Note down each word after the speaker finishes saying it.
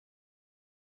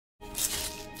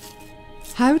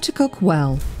How to Cook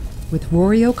Well with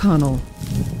Rory O'Connell.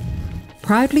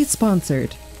 Proudly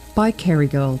sponsored by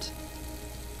Kerrygold.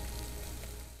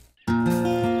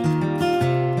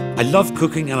 I love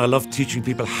cooking and I love teaching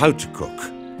people how to cook.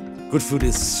 Good food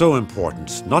is so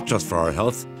important, not just for our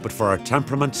health, but for our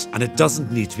temperament, and it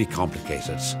doesn't need to be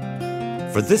complicated.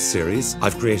 For this series,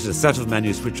 I've created a set of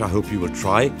menus which I hope you will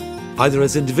try, either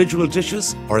as individual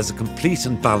dishes or as a complete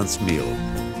and balanced meal.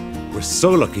 We're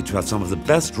so lucky to have some of the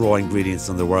best raw ingredients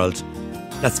in the world.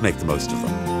 Let's make the most of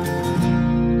them.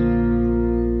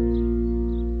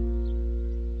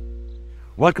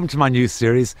 Welcome to my new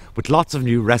series with lots of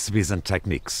new recipes and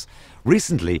techniques.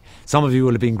 Recently, some of you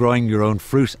will have been growing your own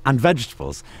fruit and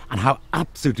vegetables, and how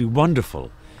absolutely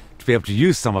wonderful to be able to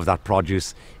use some of that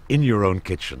produce in your own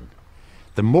kitchen.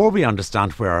 The more we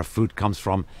understand where our food comes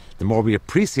from, the more we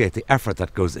appreciate the effort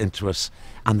that goes into it,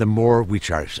 and the more we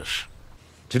cherish it.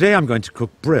 Today I'm going to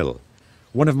cook brill,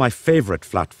 one of my favourite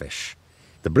flatfish.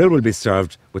 The brill will be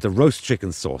served with a roast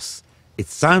chicken sauce. It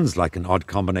sounds like an odd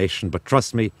combination, but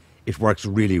trust me, it works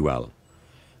really well.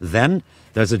 Then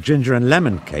there's a ginger and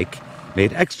lemon cake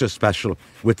made extra special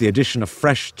with the addition of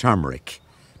fresh turmeric.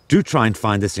 Do try and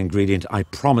find this ingredient. I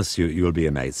promise you, you'll be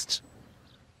amazed.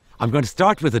 I'm going to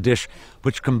start with a dish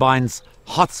which combines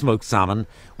hot smoked salmon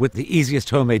with the easiest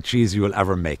homemade cheese you will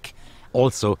ever make.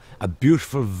 Also, a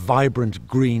beautiful, vibrant,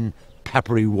 green,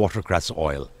 peppery watercress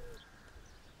oil.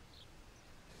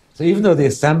 So even though the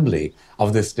assembly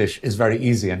of this dish is very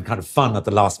easy and kind of fun at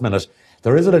the last minute,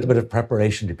 there is a little bit of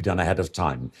preparation to be done ahead of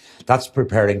time. That's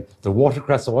preparing the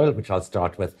watercress oil, which I'll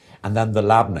start with, and then the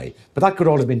labneh. But that could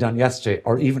all have been done yesterday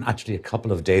or even actually a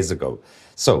couple of days ago.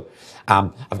 So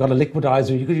I've got a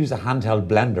liquidizer. You could use a handheld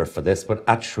blender for this, but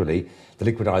actually the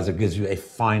liquidizer gives you a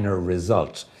finer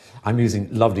result. I'm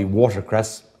using lovely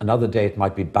watercress. Another day it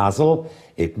might be basil,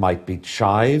 it might be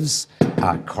chives,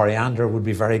 coriander would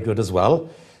be very good as well.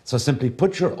 So simply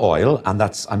put your oil, and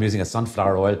I'm using a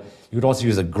sunflower oil. You could also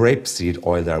use a grapeseed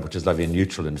oil there, which is lovely and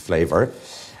neutral in flavour.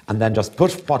 And then just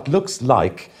put what looks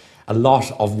like a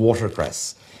lot of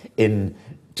watercress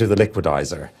into the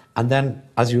liquidizer. And then,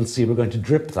 as you'll see, we're going to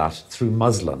drip that through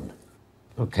muslin.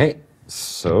 Okay,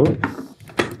 so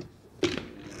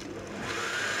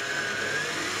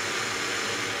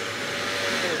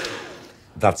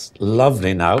that's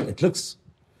lovely now. It looks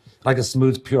like a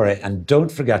smooth puree. And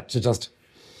don't forget to just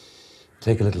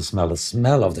take a little smell. The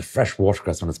smell of the fresh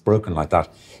watercress when it's broken like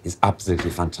that is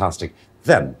absolutely fantastic.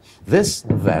 Then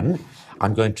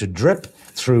I'm going to drip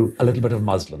through a little bit of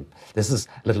muslin. This is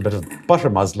a little bit of butter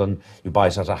muslin. You buy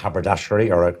it at a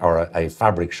haberdashery or a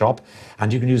fabric shop,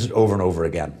 and you can use it over and over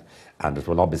again. And it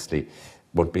will obviously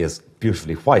won't be as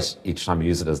beautifully white each time you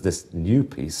use it as this new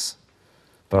piece,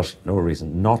 but no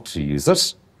reason not to use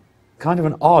it. Kind of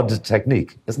an odd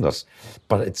technique, isn't it?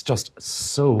 But it's just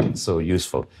so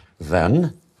useful. Then,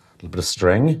 a little bit of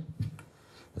string.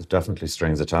 There's definitely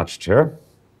strings attached here.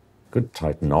 Good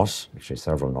tight knot, actually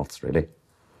several knots really.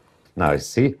 Now, you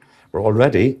see, we're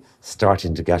already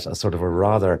starting to get a sort of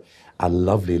a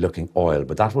lovely looking oil,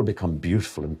 but that will become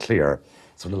beautiful and clear,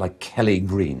 sort of like Kelly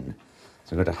green.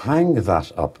 So I'm going to hang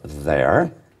that up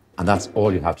there, and that's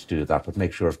all you have to do with that, but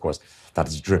make sure, of course, that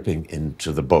it's dripping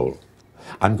into the bowl.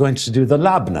 I'm going to do the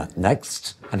labneh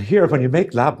next. And here, when you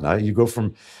make labneh, you go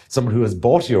from someone who has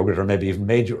bought yogurt or maybe even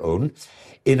made your own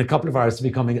in a couple of hours to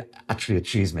becoming actually a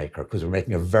cheesemaker, because we're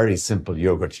making a very simple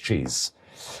yogurt cheese.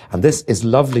 And this is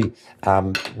lovely,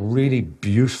 really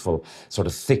beautiful, sort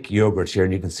of thick yogurt here.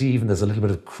 And you can see even there's a little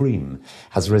bit of cream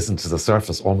has risen to the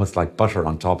surface, almost like butter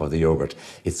on top of the yogurt.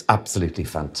 It's absolutely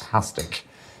fantastic.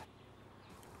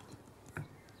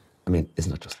 I mean,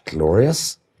 isn't it just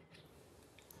glorious?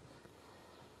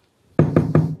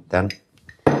 Then,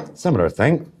 similar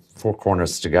thing, 4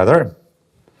 corners together.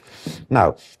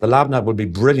 Now, the labneh will be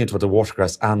brilliant with the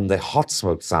watercress and the hot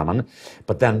smoked salmon,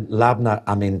 but then labneh,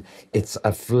 I mean, it's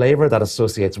a flavour that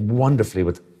associates wonderfully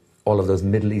with all of those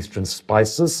Middle Eastern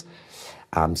spices,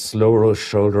 slow roast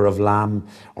shoulder of lamb,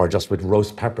 or just with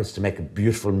roast peppers to make a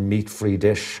beautiful meat-free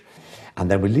dish.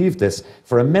 And then we leave this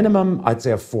for a minimum, I'd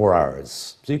say, of 4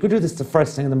 hours. So you could do this the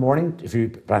first thing in the morning if you're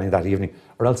planning that evening,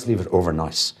 or else leave it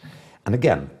overnight. And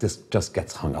again, this just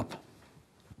gets hung up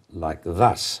like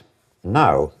that.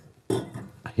 Now,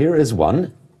 here is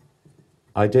one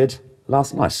I did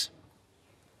last night.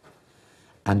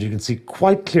 And you can see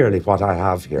quite clearly what I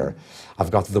have here. I've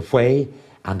got the whey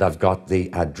and I've got the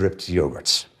dripped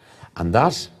yogurt. And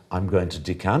that I'm going to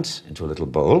decant into a little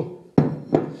bowl.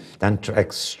 Then to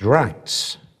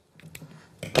extract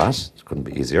that, it couldn't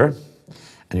be easier.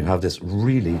 And you have this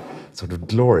really sort of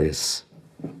glorious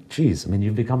cheese. I mean,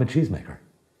 you've become a cheesemaker.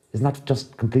 Isn't that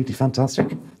just completely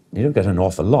fantastic? You don't get an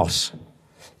awful lot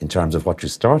in terms of what you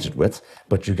started with,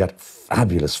 but you get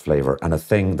fabulous flavor and a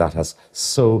thing that has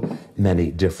so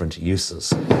many different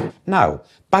uses. Now,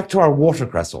 back to our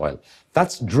watercress oil.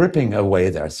 That's dripping away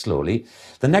there slowly.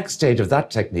 The next stage of that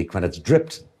technique, when it's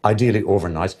dripped, ideally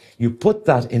overnight, you put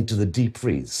that into the deep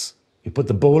freeze. You put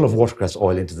the bowl of watercress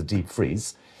oil into the deep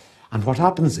freeze, and what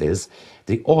happens is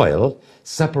the oil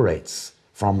separates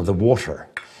from the water.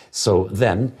 So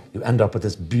then you end up with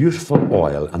this beautiful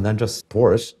oil, and then just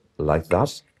pour it like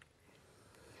that,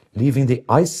 leaving the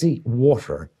icy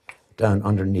water down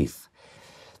underneath.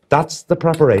 That's the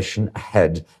preparation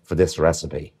ahead for this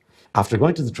recipe. After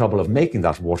going to the trouble of making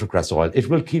that watercress oil, it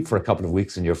will keep for a couple of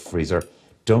weeks in your freezer.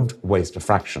 Don't waste a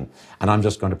fraction. And I'm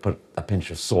just going to put a pinch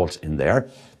of salt in there.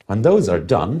 When those are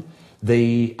done,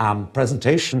 the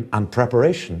presentation and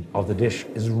preparation of the dish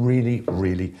is really,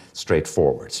 really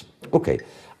straightforward. Okay,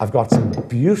 I've got some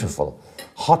beautiful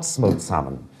hot smoked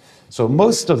salmon. So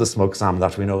most of the smoked salmon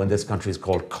that we know in this country is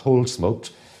called cold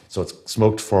smoked. So it's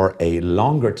smoked for a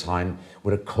longer time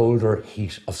with a colder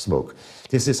heat of smoke.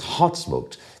 This is hot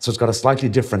smoked, so it's got a slightly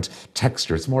different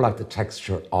texture. It's more like the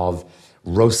texture of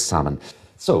roast salmon.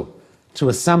 So to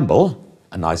assemble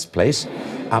a nice plate,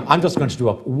 I'm just going to do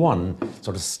up one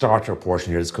sort of starter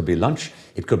portion here. This could be lunch.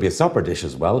 It could be a supper dish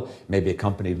as well, maybe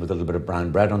accompanied with a little bit of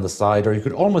brown bread on the side, or you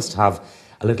could almost have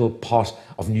a little pot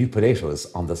of new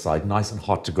potatoes on the side, nice and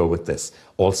hot to go with this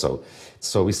also.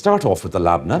 So we start off with the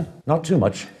labna, not too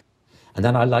much. And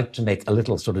then I like to make a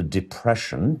little sort of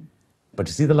depression, but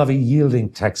you see the lovely yielding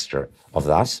texture of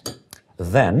that.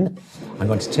 Then I'm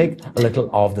going to take a little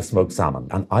of the smoked salmon,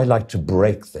 and I like to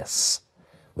break this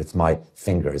with my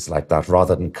fingers like that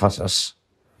rather than cut it.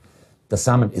 The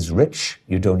salmon is rich,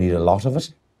 you don't need a lot of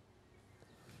it.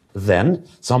 Then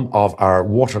some of our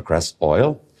watercress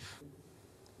oil,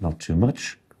 not too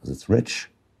much because it's rich,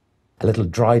 a little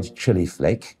dried chili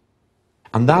flake,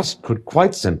 and that could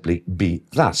quite simply be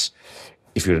that.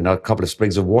 If you had a couple of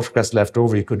sprigs of watercress left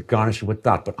over, you could garnish it with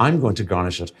that. But I'm going to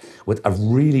garnish it with a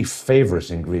really favourite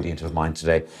ingredient of mine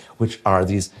today, which are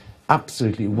these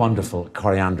absolutely wonderful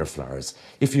coriander flowers.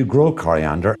 If you grow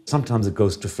coriander, sometimes it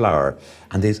goes to flower,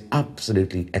 and these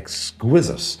absolutely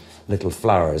exquisite little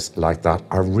flowers like that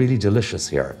are really delicious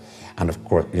here. And of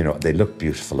course, you know, they look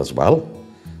beautiful as well.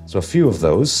 So a few of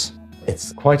those.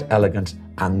 It's quite elegant,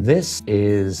 and this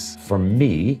is, for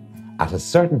me, at a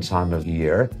certain time of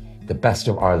year, the best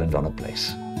of Ireland on a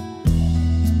plate.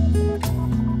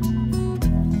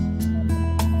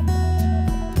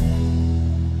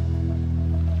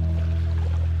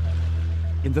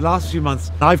 In the last few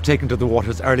months, I've taken to the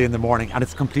waters early in the morning, and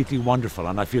it's completely wonderful,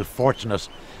 and I feel fortunate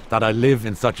that I live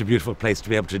in such a beautiful place to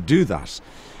be able to do that.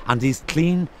 And these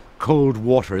clean, cold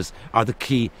waters are the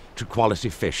key to quality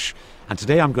fish. And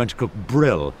today I'm going to cook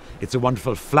brill. It's a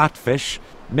wonderful flat fish,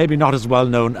 maybe not as well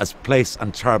known as plaice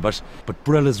and turbot, but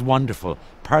brill is wonderful.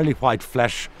 Pearly white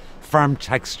flesh, firm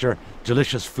texture,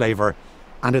 delicious flavour,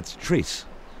 and it's a treat.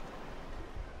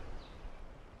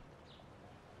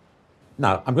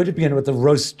 Now, I'm going to begin with the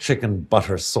roast chicken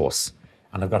butter sauce.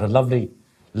 And I've got a lovely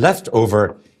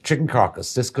leftover chicken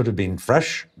carcass. This could have been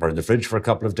fresh or in the fridge for a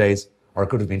couple of days, or it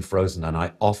could have been frozen, and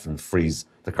I often freeze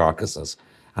the carcasses.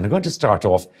 And I'm going to start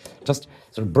off, just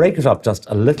sort of break it up just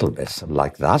a little bit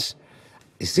like that.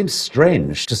 It seems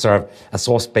strange to serve a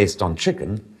sauce based on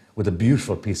chicken with a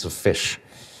beautiful piece of fish,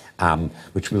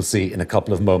 which we'll see in a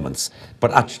couple of moments.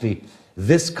 But actually,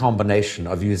 this combination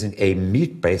of using a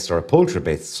meat-based or a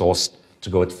poultry-based sauce to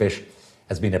go with fish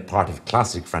has been a part of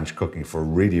classic French cooking for a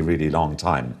really, really long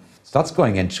time. So that's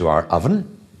going into our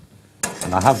oven,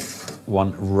 and I have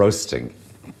one roasting.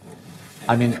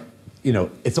 I mean, you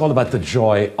know, it's all about the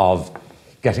joy of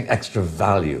getting extra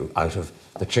value out of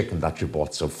the chicken that you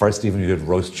bought. So first, even you did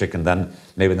roast chicken, then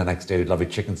maybe the next day you'd love your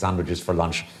chicken sandwiches for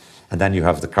lunch, and then you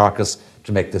have the carcass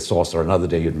to make this sauce, or another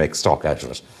day you'd make stock out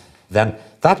of it. Then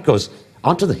that goes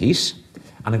onto the heat,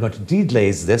 and I'm going to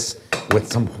deglaze this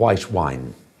with some white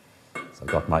wine. So I've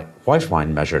got my white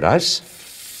wine measured out,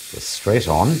 goes straight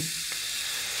on.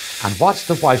 And what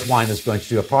the white wine is going to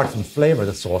do, apart from flavour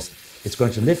the sauce, it's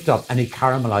going to lift up any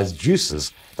caramelized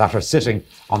juices that are sitting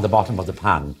on the bottom of the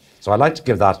pan. So I like to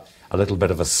give that a little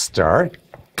bit of a stir,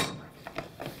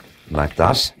 like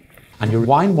that. And your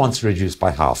wine wants reduced by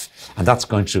half, and that's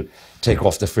going to take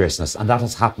off the fierceness. And that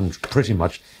has happened pretty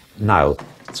much now.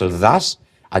 So that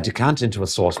I decant into a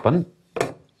saucepan,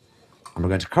 and we're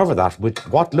going to cover that with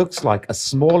what looks like a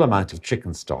small amount of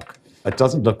chicken stock. It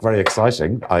doesn't look very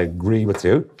exciting, I agree with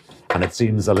you, and it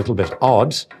seems a little bit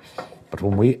odd. But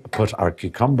when we put our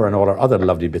cucumber and all our other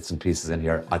lovely bits and pieces in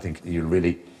here, I think you'll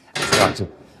really start to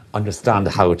understand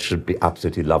how it should be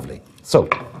absolutely lovely. So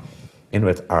in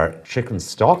with our chicken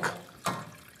stock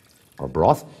or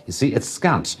broth. You see, it's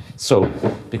scant. So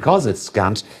because it's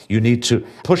scant, you need to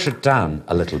push it down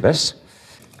a little bit.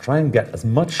 Try and get as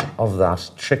much of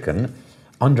that chicken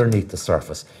underneath the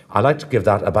surface. I like to give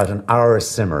that about an hour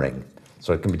simmering.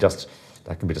 So that can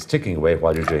be just ticking away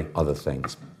while you're doing other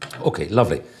things. Okay,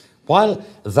 lovely. While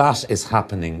that is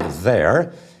happening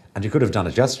there, and you could have done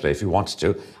it yesterday if you wanted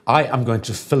to, I am going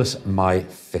to fillet my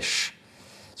fish.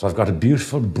 So I've got a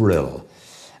beautiful brill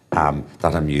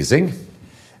that I'm using.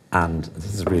 And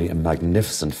this is really a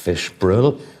magnificent fish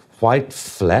brill. White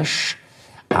flesh,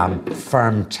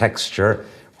 firm texture.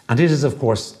 And it is, of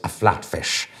course, a flat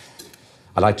fish.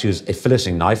 I like to use a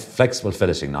filleting knife, flexible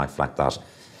filleting knife like that.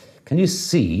 Can you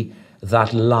see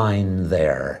that line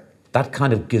there? That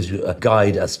kind of gives you a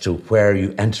guide as to where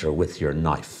you enter with your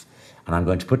knife. And I'm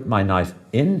going to put my knife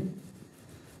in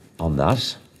on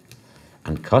that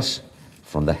and cut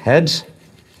from the head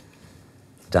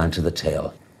down to the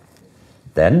tail.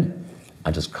 Then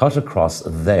I just cut across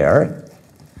there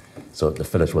so the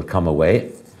fillet will come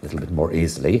away a little bit more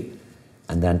easily.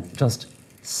 And then just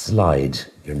slide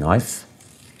your knife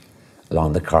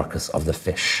along the carcass of the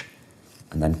fish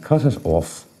and then cut it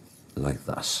off like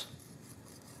that.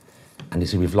 And you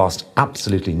see we've lost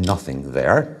absolutely nothing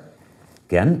there.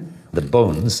 Again, the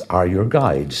bones are your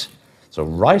guide. So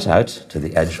right out to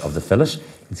the edge of the fillet,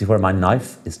 you can see where my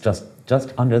knife is just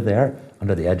under there,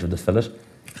 under the edge of the fillet.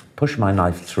 Push my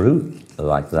knife through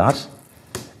like that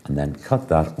and then cut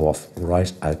that off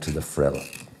right out to the frill.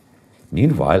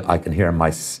 Meanwhile, I can hear my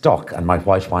stock and my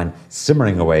white wine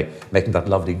simmering away, making that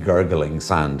lovely gurgling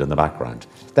sound in the background.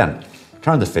 Then,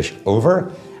 turn the fish over,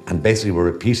 and basically we're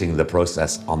repeating the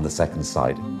process on the second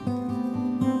side.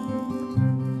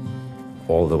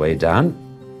 All the way down,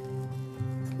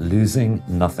 losing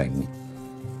nothing.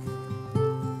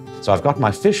 So I've got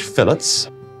my fish fillets,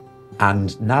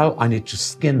 and now I need to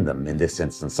skin them in this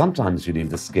instance. Sometimes you leave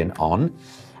the skin on,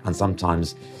 and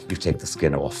sometimes you take the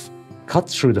skin off. Cut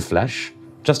through the flesh,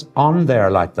 just on there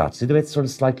like that. See the way it's sort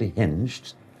of slightly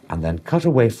hinged? And then cut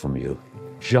away from you,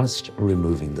 just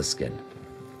removing the skin.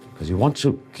 Because you want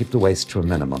to keep the waste to a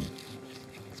minimum.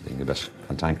 It's being a bit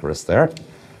cantankerous there.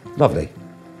 Lovely.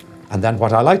 And then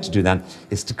what I like to do then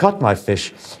is to cut my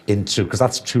fish into, because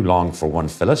that's too long for one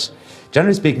fillet.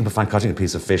 Generally speaking, if I'm cutting a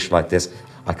piece of fish like this,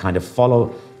 I kind of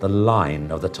follow the line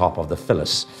of the top of the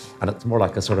fillet. And it's more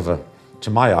like a sort of a, to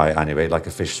my eye anyway, like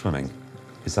a fish swimming.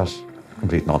 Is that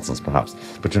complete nonsense, perhaps?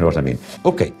 But you know what I mean.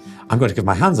 Okay, I'm going to give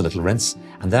my hands a little rinse,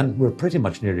 and then we're pretty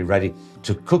much nearly ready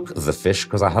to cook the fish,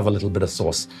 because I have a little bit of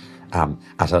sauce at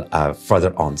a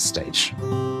further on stage.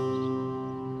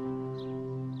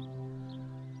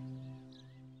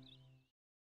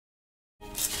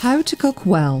 How to Cook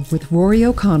Well with Rory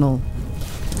O'Connell.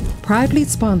 Proudly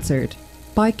sponsored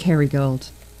by Kerrygold.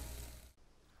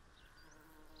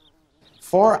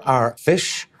 For our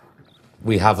fish,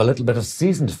 we have a little bit of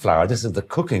seasoned flour. This is the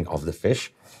cooking of the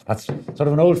fish. That's sort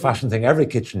of an old-fashioned thing. Every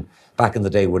kitchen back in the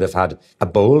day would have had a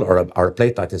bowl or a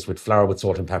plate like this with flour with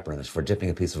salt and pepper in it for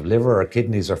dipping a piece of liver or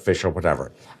kidneys or fish or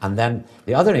whatever. And then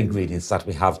the other ingredients that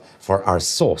we have for our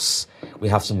sauce, we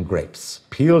have some grapes,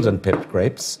 peeled and pipped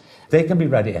grapes. They can be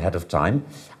ready ahead of time.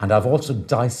 And I've also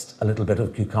diced a little bit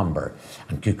of cucumber.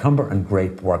 And cucumber and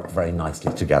grape work very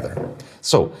nicely together.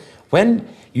 So when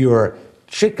your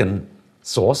chicken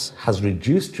sauce has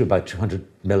reduced to about 200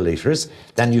 milliliters,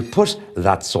 then you put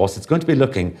that sauce, it's going to be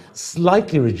looking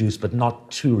slightly reduced, but not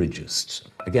too reduced.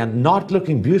 Again, not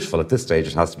looking beautiful at this stage,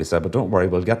 it has to be said, but don't worry,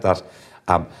 we'll get that.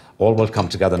 All will come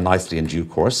together nicely in due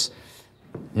course.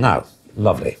 Now,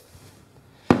 lovely.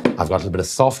 I've got a little bit of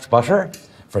soft butter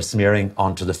for smearing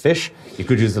onto the fish. You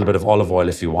could use a little bit of olive oil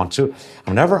if you want to. And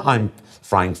whenever I'm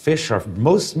frying fish, or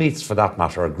most meats for that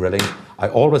matter, or grilling, I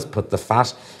always put the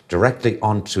fat directly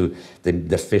onto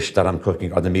the fish that I'm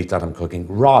cooking, or the meat that I'm cooking,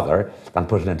 rather than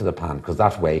put it into the pan, because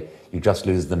that way you just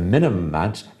lose the minimum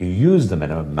amount, you use the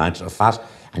minimum amount of fat,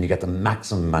 and you get the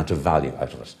maximum amount of value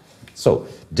out of it. So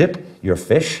dip your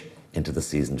fish into the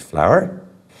seasoned flour.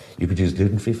 You could use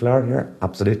gluten-free flour here,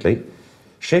 absolutely.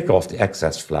 Shake off the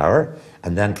excess flour,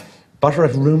 and then butter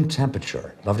at room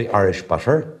temperature, lovely Irish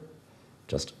butter,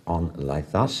 just on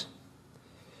like that.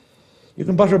 You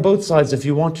can butter both sides if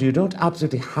you want to. You don't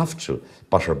absolutely have to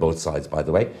butter both sides, by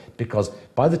the way, because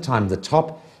by the time the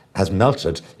top has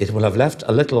melted, it will have left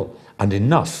a little and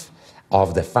enough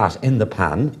of the fat in the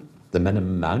pan, the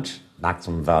minimum amount,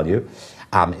 maximum value.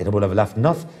 It will have left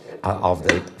enough of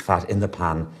the fat in the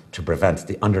pan to prevent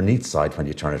the underneath side when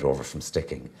you turn it over from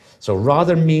sticking. So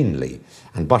rather meanly,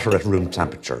 and butter at room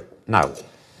temperature. Now,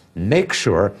 make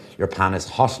sure your pan is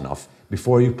hot enough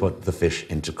before you put the fish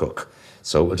in to cook.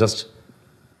 So we'll just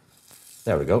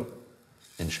There we go.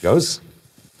 In she goes.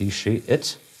 He, she,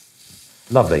 it.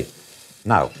 Lovely.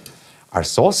 Now, our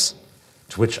sauce,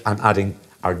 to which I'm adding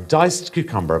our diced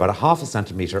cucumber, about a half a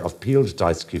centimetre of peeled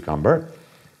diced cucumber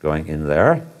going in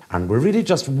there. And we're really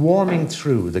just warming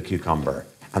through the cucumber.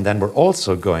 And then we're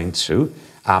also going to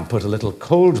put a little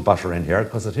cold butter in here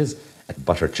because it is a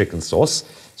butter chicken sauce.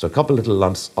 So a couple little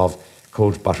lumps of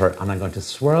cold butter, and I'm going to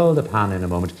swirl the pan in a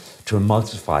moment to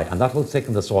emulsify, and that will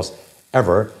thicken the sauce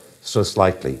ever so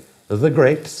slightly. The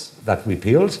grapes that we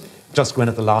peeled just go in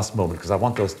at the last moment because I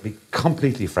want those to be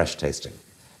completely fresh tasting.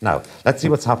 Now, let's see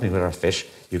what's happening with our fish.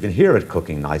 You can hear it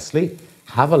cooking nicely.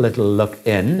 Have a little look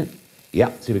in.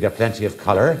 Yeah, see we get plenty of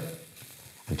colour.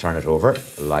 And turn it over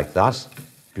like that.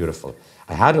 Beautiful.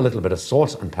 I had a little bit of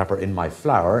salt and pepper in my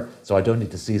flour, so I don't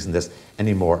need to season this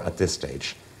anymore at this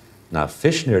stage. Now,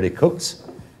 fish nearly cooked.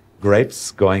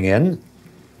 Grapes going in.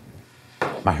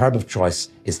 My herb of choice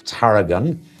is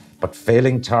tarragon, but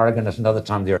failing tarragon at another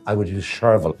time of the year, I would use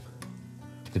chervil.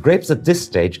 The grapes at this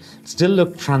stage still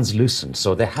look translucent,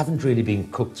 so they haven't really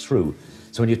been cooked through.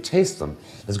 So when you taste them,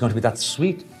 there's going to be that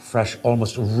sweet, fresh,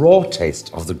 almost raw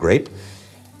taste of the grape.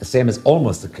 The same is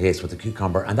almost the case with the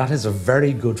cucumber, and that is a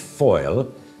very good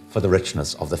foil for the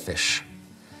richness of the fish.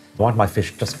 I want my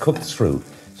fish just cooked through,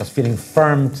 just feeling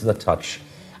firm to the touch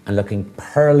and looking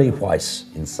pearly white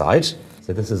inside.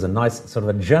 So this is a nice, sort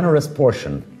of a generous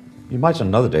portion. You might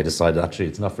another day decide that actually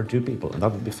it's enough for 2 people, and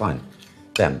that would be fine.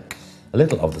 Then, a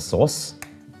little of the sauce.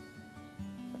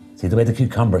 See the way the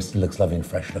cucumber still looks lovely and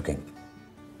fresh looking.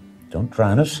 Don't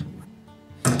drown it.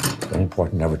 Very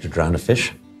important never to drown a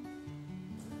fish.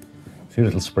 A few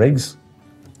little sprigs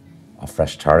of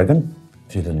fresh tarragon,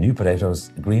 a few little new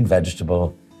potatoes, a green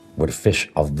vegetable with a fish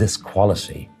of this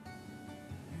quality.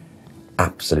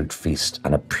 Absolute feast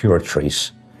and a pure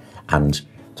treat, and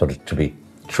sort of to be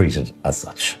treated as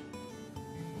such.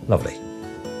 Lovely.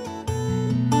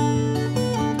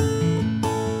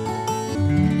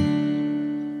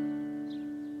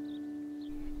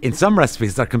 In some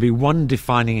recipes, there can be one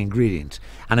defining ingredient,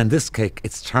 and in this cake,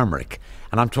 it's turmeric.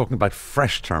 And I'm talking about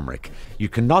fresh turmeric. You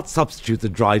cannot substitute the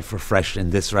dried for fresh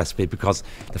in this recipe because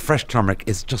the fresh turmeric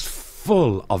is just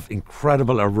full of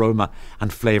incredible aroma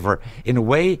and flavour in a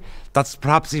way that's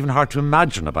perhaps even hard to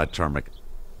imagine about turmeric.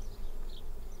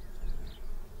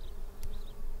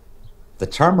 The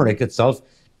turmeric itself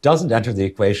doesn't enter the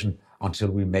equation until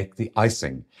we make the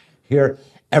icing. Here,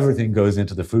 everything goes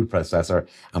into the food processor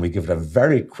and we give it a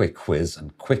very quick whiz,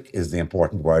 and quick is the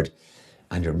important word,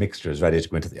 and your mixture is ready to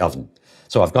go into the oven.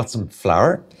 So I've got some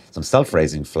flour, some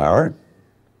self-raising flour,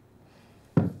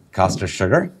 caster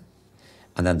sugar,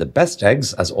 and then the best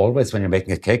eggs, as always when you're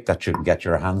making a cake that you can get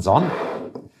your hands on.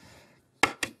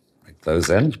 Break those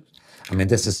in. I mean,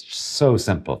 this is so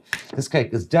simple. This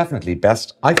cake is definitely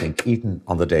best, I think, eaten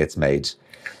on the day it's made.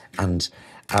 And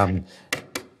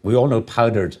we all know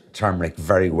powdered turmeric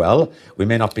very well. We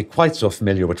may not be quite so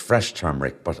familiar with fresh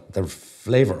turmeric, but the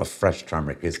flavour of fresh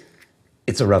turmeric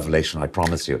it's a revelation, I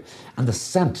promise you. And the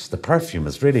scent, the perfume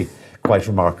is really quite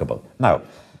remarkable. Now,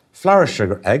 flour,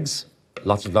 sugar, eggs,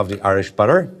 lots of lovely Irish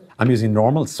butter. I'm using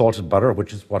normal salted butter,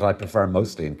 which is what I prefer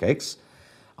mostly in cakes,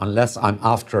 unless I'm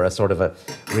after a sort of a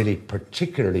really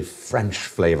particularly French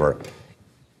flavour.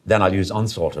 Then I'll use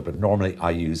unsalted, but normally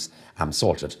I use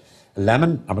salted.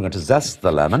 Lemon, I'm going to zest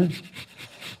the lemon.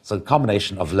 So the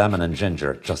combination of lemon and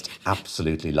ginger, just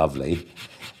absolutely lovely.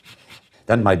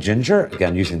 Then my ginger,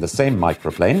 again using the same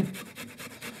microplane.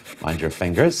 Mind your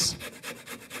fingers.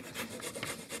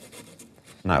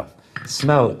 Now,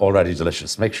 smell already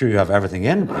delicious. Make sure you have everything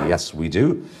in. Yes, we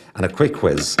do. And a quick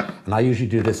whiz. And I usually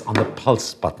do this on the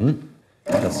pulse button,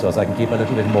 just so as I can keep a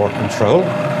little bit more control.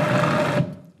 A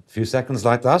few seconds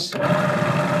like that.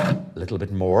 A little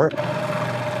bit more.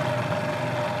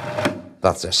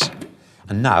 That's it.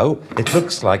 And now it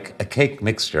looks like a cake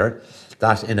mixture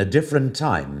that in a different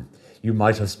time you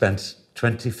might have spent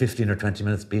 20, 15 or 20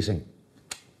 minutes beating.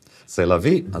 C'est la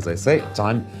vie, as I say,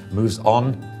 time moves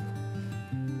on.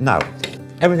 Now,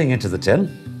 everything into the tin.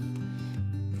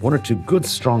 1 or 2 good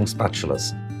strong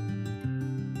spatulas.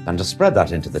 And to spread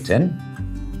that into the tin,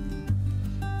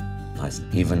 nice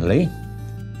and evenly.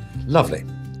 Lovely.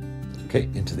 Okay,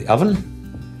 into the oven.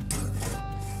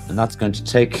 And that's going to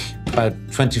take about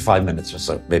 25 minutes or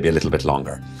so, maybe a little bit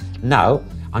longer. Now,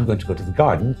 I'm going to go to the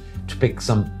garden to pick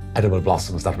some edible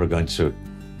blossoms that we're going to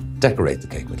decorate the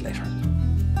cake with later.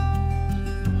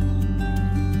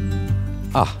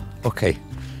 Ah, okay.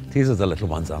 These are the little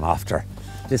ones I'm after.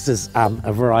 This is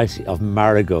a variety of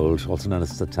marigold, also known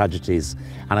as Tagetes.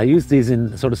 And I use these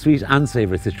in sort of sweet and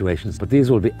savoury situations, but these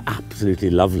will be absolutely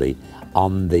lovely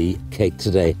on the cake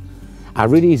today.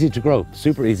 Really easy to grow,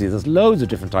 super easy. There's loads of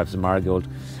different types of marigold,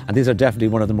 and these are definitely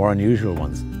one of the more unusual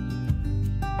ones.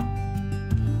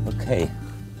 Okay,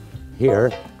 here,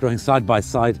 growing side by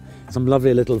side, some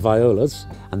lovely little violas,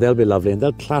 and they'll be lovely, and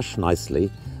they'll clash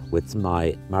nicely with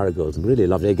my marigolds, and really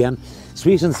lovely. Again,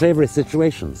 sweet and savoury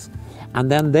situations. And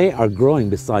then they are growing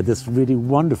beside this really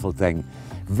wonderful thing,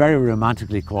 very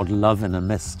romantically called Love in a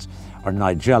Mist, or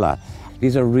Nigella.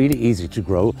 These are really easy to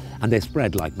grow, and they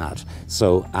spread like that.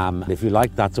 So if you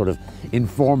like that sort of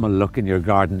informal look in your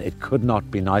garden, it could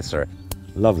not be nicer.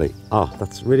 Lovely. Oh,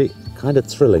 that's really kind of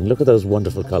thrilling. Look at those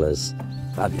wonderful colours.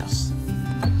 Fabulous.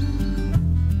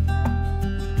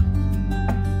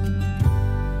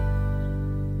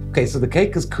 Okay, so the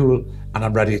cake is cool, and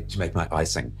I'm ready to make my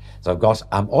icing. So I've got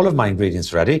all of my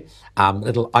ingredients ready.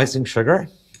 Little icing sugar,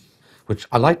 which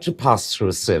I like to pass through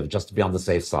a sieve just to be on the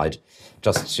safe side,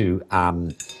 just to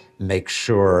make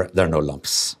sure there are no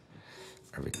lumps.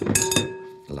 The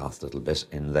last little bit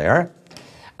in there.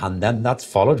 And then that's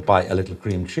followed by a little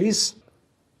cream cheese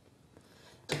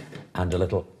and a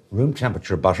little room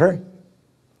temperature butter,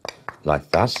 like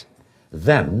that.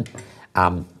 Then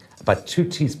about 2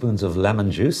 teaspoons of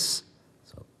lemon juice.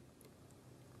 So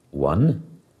 1,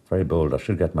 very bold, I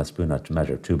should get my spoon out to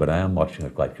measure 2, but I am watching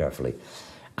it quite carefully.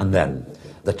 And then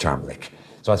the turmeric.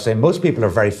 So I'd say most people are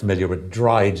very familiar with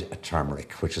dried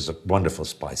turmeric, which is a wonderful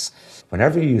spice.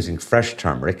 Whenever you're using fresh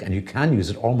turmeric, and you can use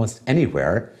it almost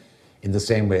anywhere in the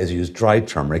same way as you use dried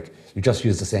turmeric, you just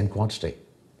use the same quantity.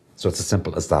 So it's as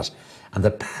simple as that. And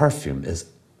the perfume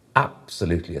is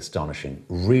absolutely astonishing,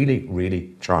 really,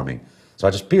 really charming. So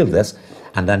I just peeled this,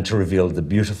 and then to reveal the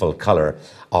beautiful colour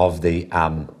of the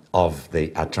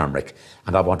turmeric.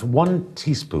 And I want 1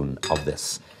 teaspoon of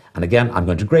this. And again, I'm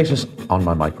going to grate it on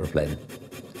my microplane.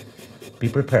 Be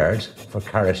prepared for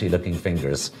carroty looking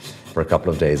fingers for a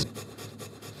couple of days.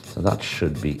 So that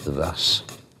should be that.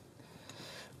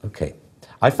 Okay.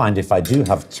 I find if I do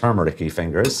have turmeric-y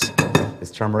fingers,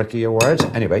 is turmeric-y a word?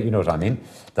 Anyway, you know what I mean.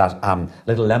 That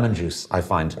little lemon juice, I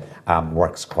find,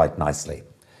 works quite nicely.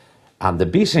 And the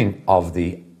beating of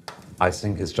the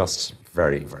icing is just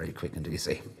very, very quick and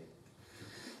easy.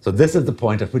 So this is the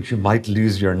point at which you might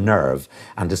lose your nerve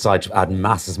and decide to add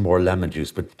masses more lemon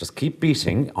juice, but just keep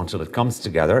beating until it comes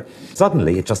together.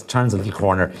 Suddenly it just turns a little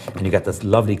corner and you get this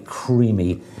lovely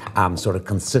creamy sort of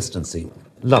consistency.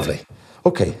 Lovely.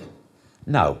 Okay,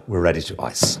 now we're ready to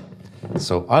ice.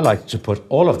 So I like to put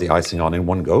all of the icing on in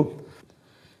one go.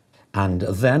 And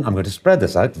then I'm going to spread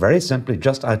this out very simply,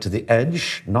 just out to the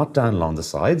edge, not down along the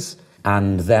sides.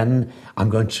 And then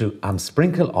I'm going to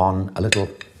sprinkle on a little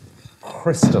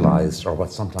crystallized, or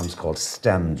what's sometimes called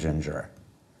stem ginger.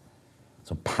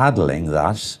 So paddling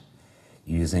that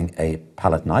using a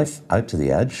palette knife out to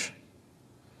the edge.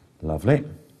 Lovely.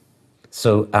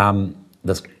 So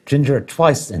there's ginger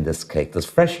twice in this cake. There's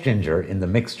fresh ginger in the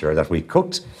mixture that we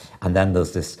cooked, and then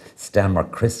there's this stem or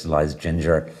crystallized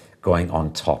ginger going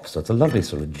on top. So it's a lovely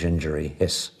sort of gingery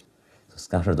hit. So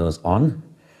scatter those on,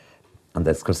 and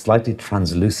this slightly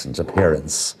translucent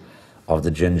appearance of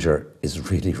the ginger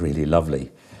is really, really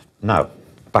lovely. Now,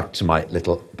 back to my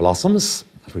little blossoms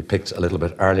that we picked a little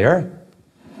bit earlier.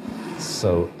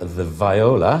 So the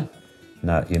viola,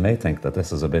 now you may think that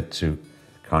this is a bit too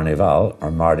Carnival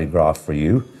or Mardi Gras for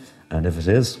you, and if it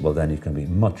is, well then you can be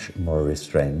much more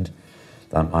restrained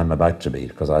than I'm about to be,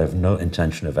 because I have no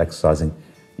intention of exercising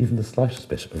even the slightest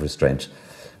bit of restraint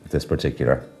with this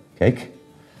particular cake.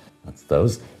 That's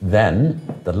those. Then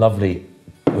the lovely,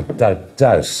 without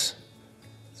doubt,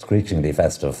 screechingly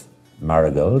festive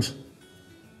marigold.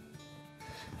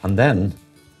 And then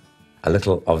a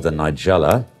little of the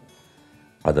Nigella,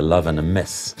 or the Love in a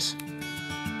Mist.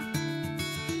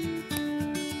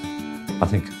 I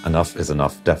think enough is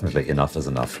enough. Definitely enough is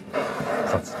enough.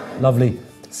 So that's lovely,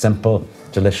 simple,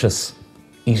 delicious.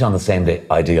 Eat on the same day,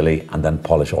 ideally, and then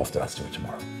polish off the rest of it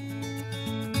tomorrow.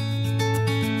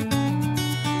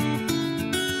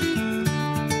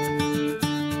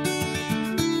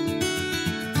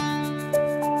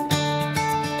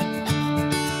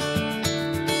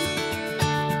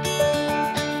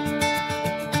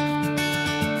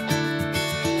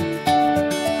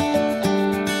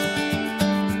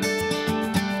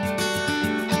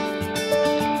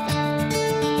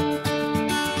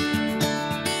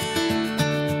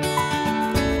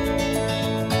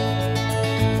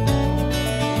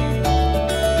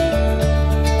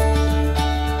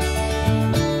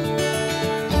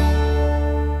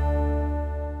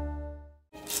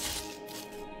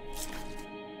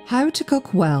 How to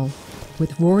Cook Well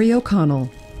with Rory O'Connell.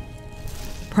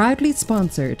 Proudly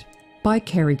sponsored by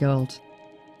Kerrygold.